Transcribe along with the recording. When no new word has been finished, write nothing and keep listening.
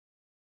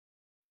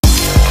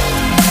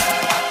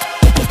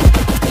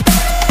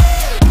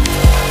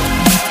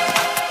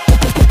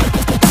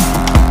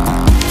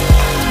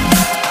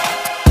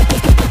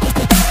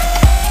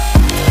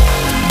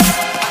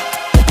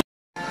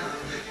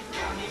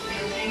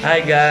Hi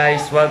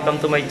guys!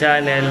 Welcome to my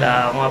channel.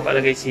 Ako nga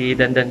pala guys si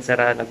Dandan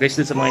Serrano. Guys,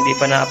 dun sa mga hindi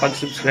pa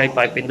nakapag-subscribe,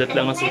 pakipindot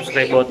lang ang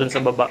subscribe button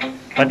sa baba.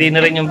 Pati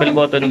na rin yung bell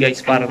button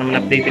guys para naman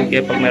updated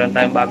kayo pag meron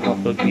tayong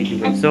bagong upload video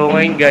guys. So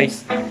ngayon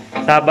guys,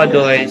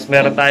 Sabado guys,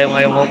 meron tayo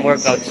ngayong home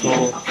workout. So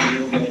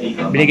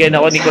binigyan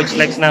ako ni Coach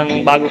Lex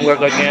ng bagong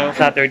workout ngayong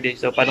Saturday.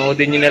 So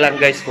panoodin nyo na lang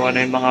guys kung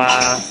ano yung mga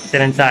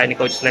sinansahan ni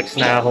Coach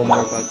Lex na home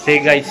workout.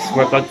 Sige guys,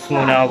 workouts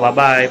muna.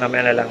 Bye-bye.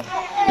 Mamaya na lang.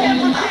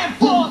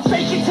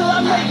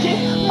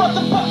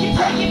 Motherfucking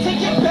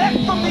take it back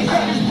from these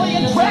haters,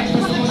 playing tracks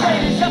for the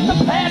traitors. Got the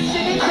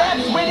passion and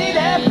that's when it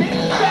happens.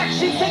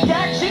 Factions take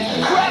actions,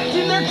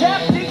 drafting their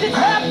captains. It's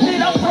happening,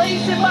 I'm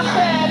raising my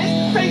status,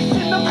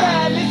 facing the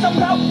madness.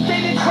 I'm out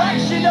gaining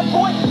traction,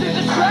 avoid the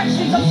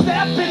distractions. I'm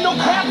snapping, no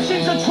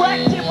captions,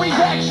 attractive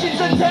reactions,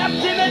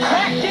 adapting,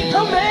 attacking,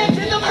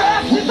 commanding the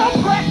masses. I'm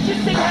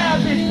practicing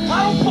habits, I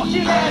don't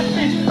fucking ask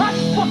it, I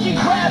just fucking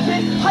grab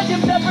it. I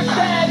am never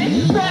static,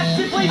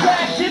 massively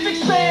active,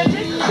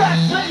 expanding,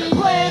 backslid,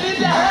 playing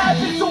into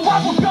habits. So I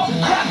will go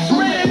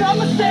capture it, and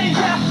I'ma stay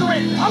after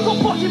it. I'm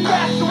gonna fucking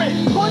master it,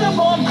 put them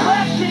on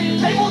blast it.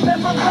 They will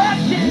never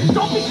last it,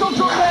 don't be so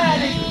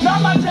dramatic.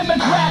 Not my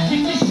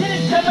demographic, this shit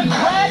is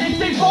democratic.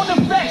 They vote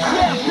effects,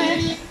 yeah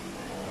bitch.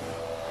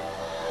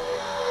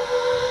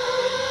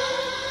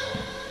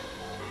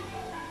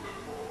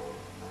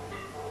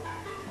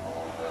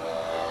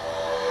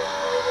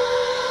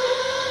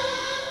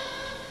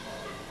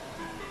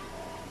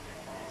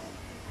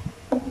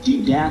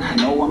 Deep down, I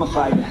know I'm a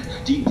fighter.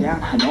 Deep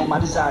down, I know my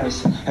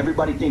desires.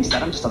 Everybody thinks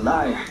that I'm just a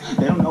liar.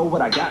 They don't know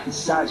what I got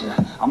inside ya.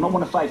 I'm the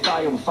one to fight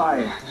fire with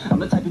fire. I'm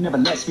the type who never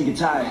lets me get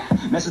tired.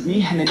 Mess with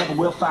me and they never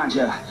will find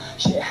ya.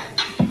 Yeah,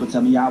 people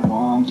tell me I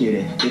won't get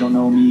it. They don't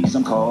know me cause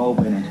I'm cold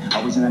winning.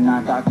 Always in the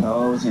night, got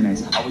clothes in it.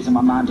 Always in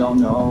my mind,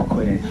 don't know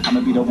quitting. I'ma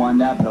be the one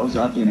that blows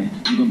up in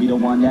it. You gon' be the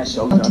one that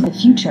shows up. To the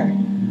future.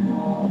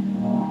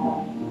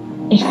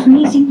 It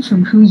frees you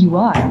from who you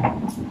are.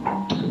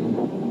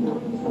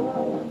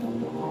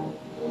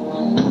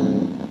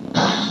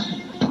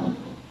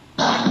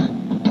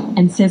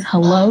 And says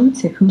hello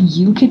to who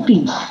you could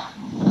be.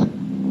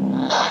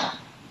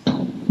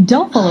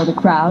 Don't follow the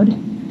crowd.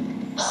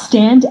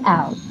 Stand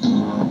out.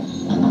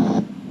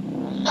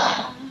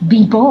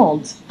 Be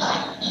bold.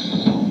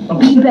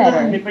 Be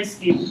better.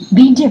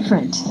 Be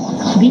different.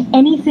 Be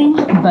anything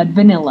but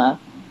vanilla.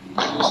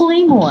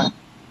 Play more.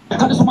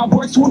 I just want my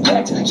words to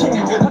impact,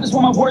 yeah. I just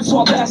want my words to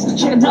all last.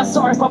 Yeah, not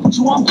sorry if I put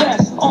you on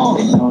blast.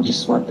 They know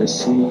just what they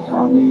see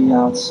on the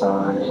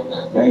outside.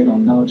 They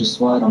don't know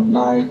just what I'm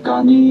like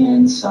on the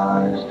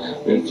inside.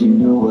 If you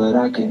knew what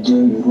I could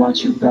do, you'd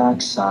watch your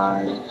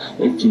backside.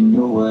 If you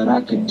knew what I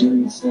could do,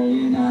 you'd stay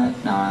in at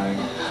night.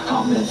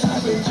 I'm the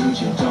type of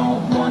dude you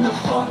don't wanna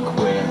fuck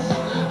with.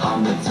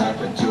 I'm the type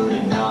of dude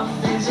enough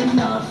is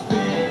enough,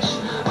 bitch.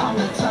 I'm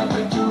the type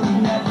of dude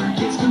who never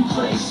gets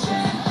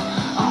complacent.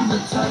 I'm the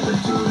type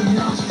of dude who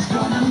knows he's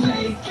gonna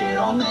make it,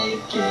 I'll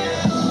make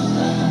it.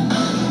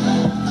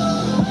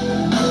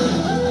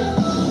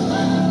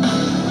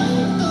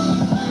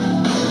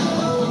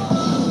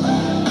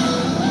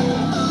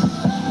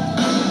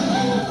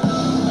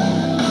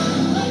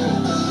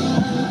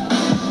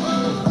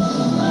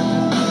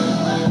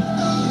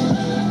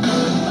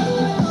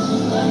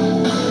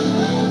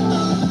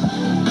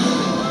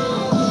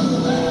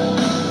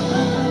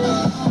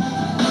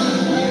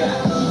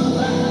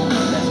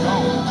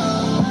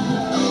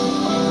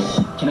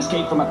 Can't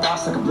escape from my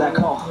thoughts like a black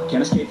hole.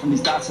 Can't escape from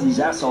these thoughts and these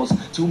assholes.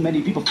 Too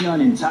many people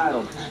feeling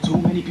entitled. Too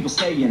many people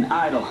staying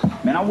idle.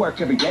 Man, I work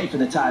every day for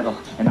the title.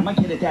 And I'ma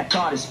get it, that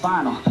thought is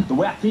final. The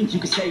way I think you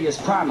could say is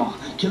primal.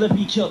 Kill it,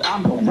 be killed,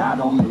 I'm going. I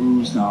don't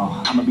lose,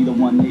 no. I'ma be the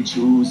one they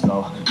choose,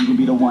 though. You can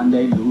be the one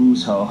they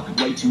lose, ho.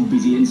 Way too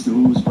busy and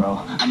snooze, bro.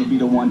 I'ma be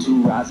the one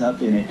to rise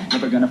up in it.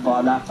 Never gonna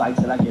fall, I fight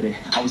till I get it.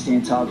 Always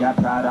staying tall, got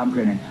pride, I'm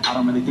grinning. I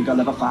don't really think I'll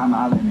ever find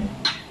my limit.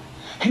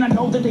 And I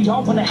know that they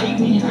all wanna hate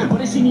me, but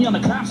they see me on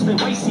the climb, so they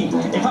waste me.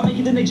 If I make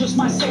it, then they just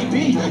might say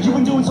B. You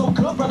been doing so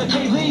good, brother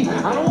K-Lee.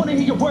 I don't wanna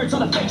hear your words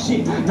on the fake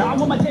shit. Now I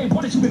want my day,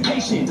 wanted to be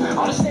patient.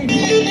 All the same.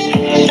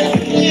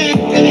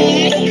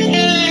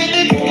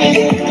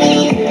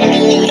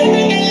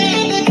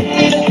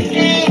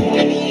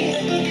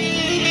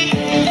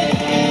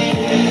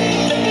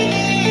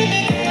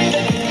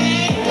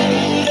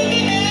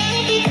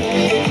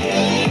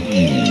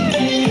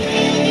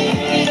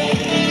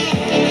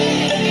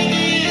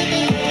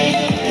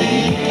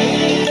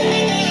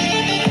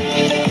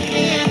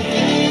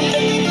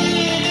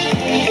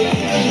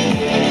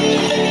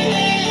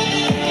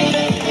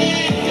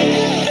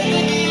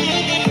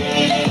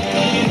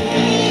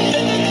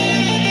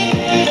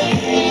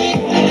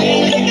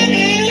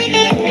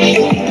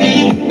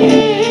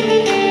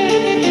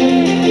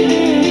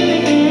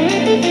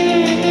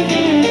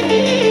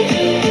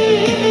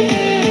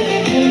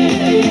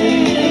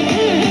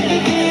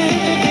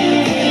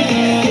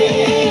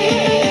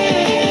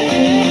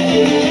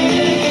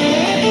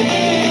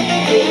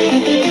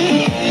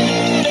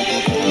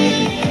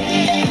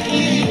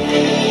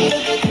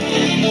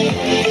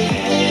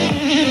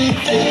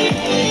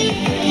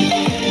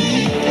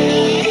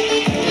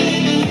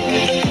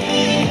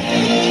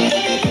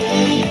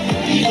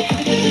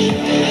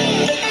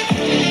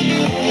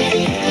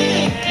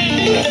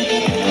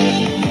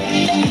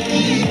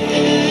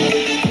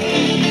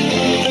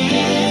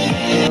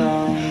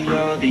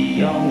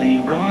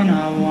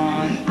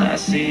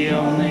 the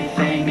only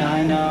thing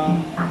I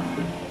know.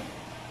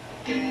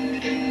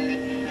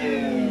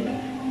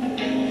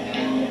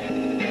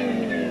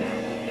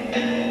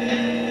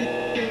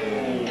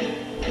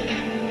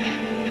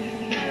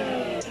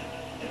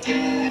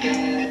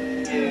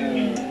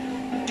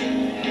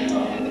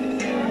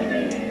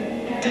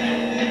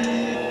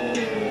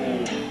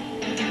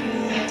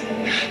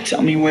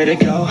 Tell me where to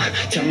go,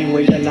 tell me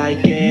where you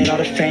like it. All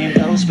the fame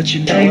blows, but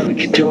you know we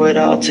could do it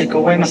all. Take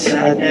away my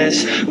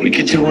sadness, we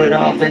could do it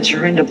all.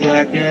 Venture into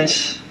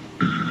blackness.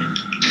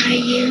 Are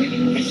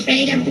you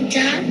afraid of the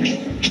dark?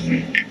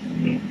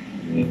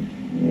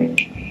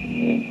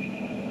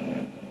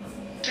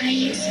 Are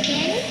you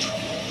scared?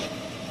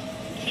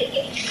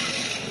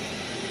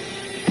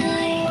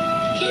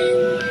 I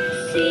can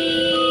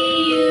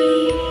see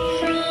you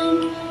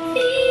from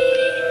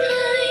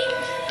behind.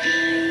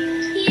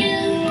 You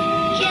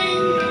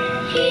can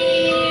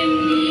hear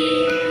me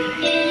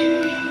in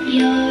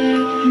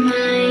your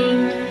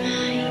mind.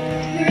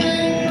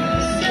 Run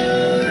so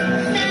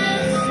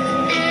fast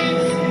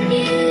as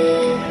you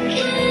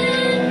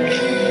can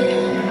go.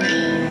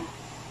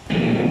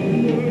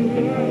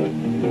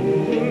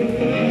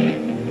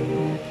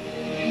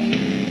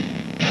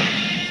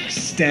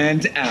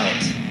 Stand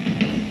out.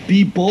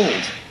 Be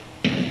bold.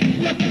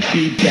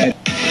 Be dead.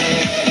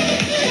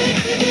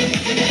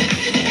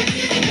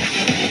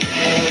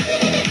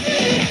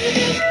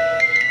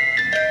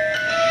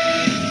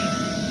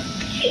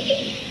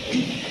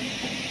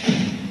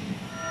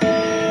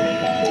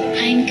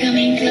 I'm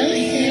coming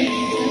closer.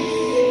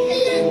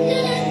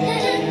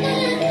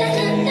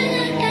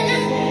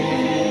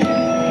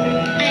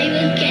 I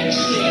will catch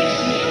you.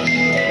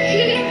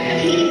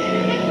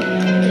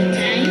 The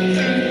time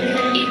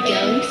it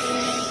goes.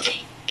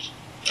 Tick,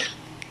 tock,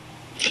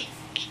 tick,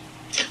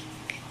 tock,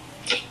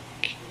 tick,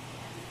 tock.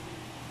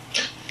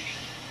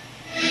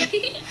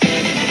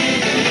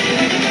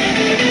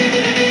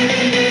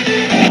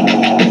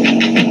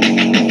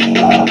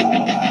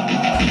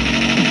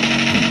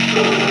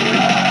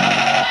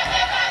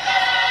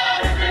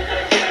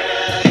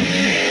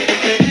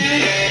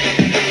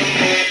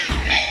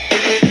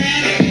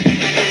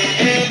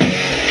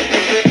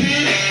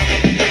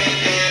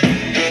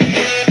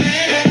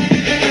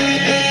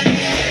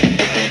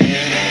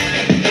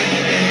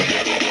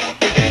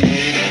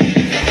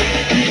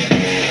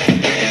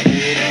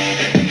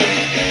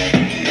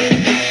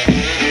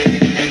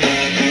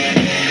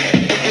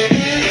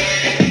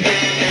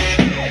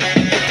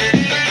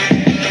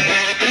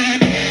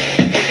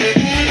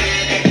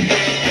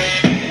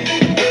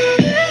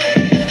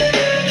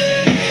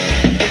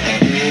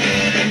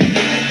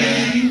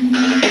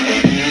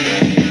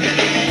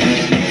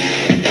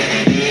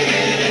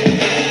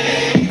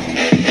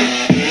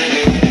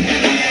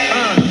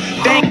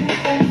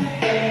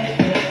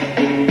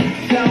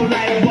 Flow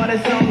like water,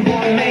 so I'm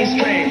going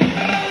mainstream.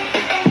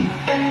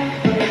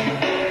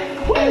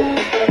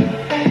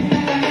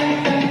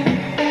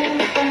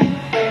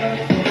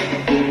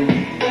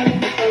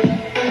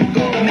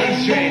 Going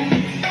mainstream.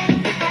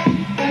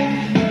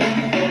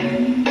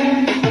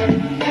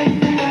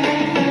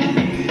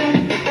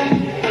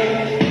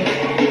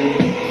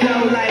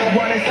 Flow like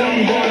water, so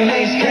I'm going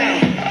mainstream.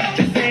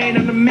 Just saying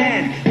I'm the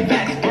man.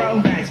 Facts,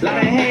 bro. Facts. Lot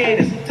of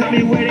haters. Tell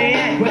me where they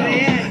at. Where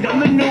they at? I'm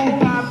the new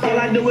pop. All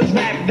I do is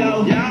rap,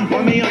 though.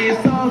 Want me on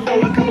your song?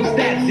 Throw a couple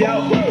stats,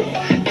 yo.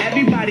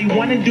 Everybody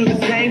wanna do the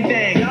same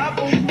thing.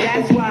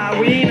 That's why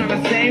we ain't on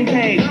the same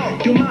page.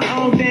 Do my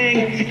own thing,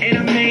 and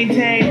I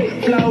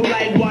maintain. Flow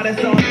like water,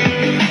 so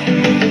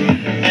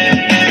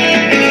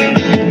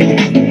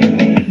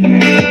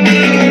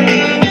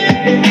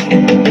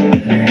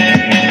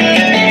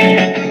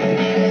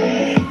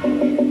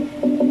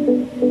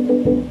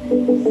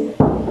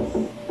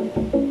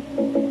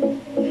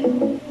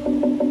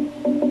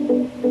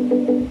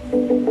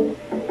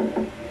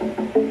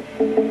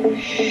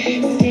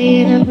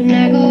Staying up when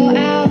I go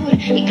out,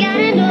 you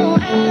gotta know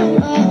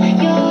I'm all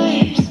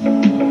yours.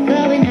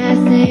 But when I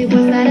say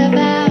what's that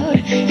about,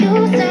 you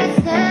start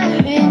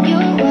slurring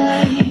your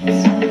words.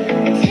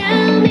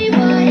 Tell me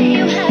why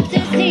you have to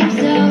seem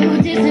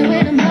so distant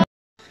when I'm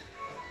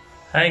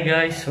Hi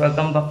guys,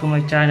 welcome back to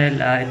my channel.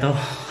 Ito,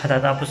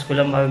 katatapos ko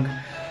lang mag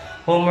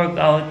home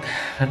workout.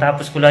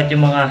 Natapos ko lahat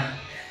yung mga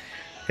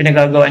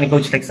pinagagawa ni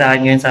Coach Lex sa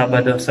akin ngayon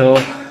Sabado. So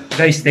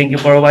guys, thank you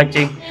for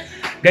watching.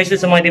 Guys,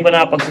 sa mga hindi pa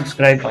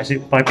nakapag-subscribe,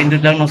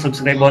 pakipindot lang ng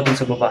subscribe button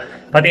sa baba.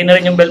 Pati na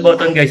rin yung bell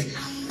button guys,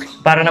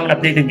 para naman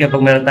updated kayo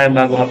pag meron tayong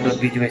bagong upload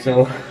video.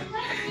 So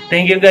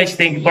thank you guys,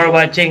 thank you for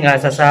watching.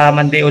 Sa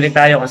Monday ulit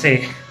tayo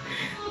kasi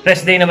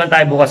rest day naman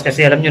tayo bukas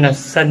kasi alam nyo na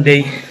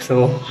Sunday.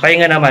 So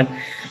pahinga naman,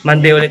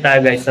 Monday ulit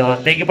tayo guys. So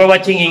thank you for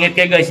watching, ingat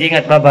kayo guys,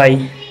 ingat, bye bye.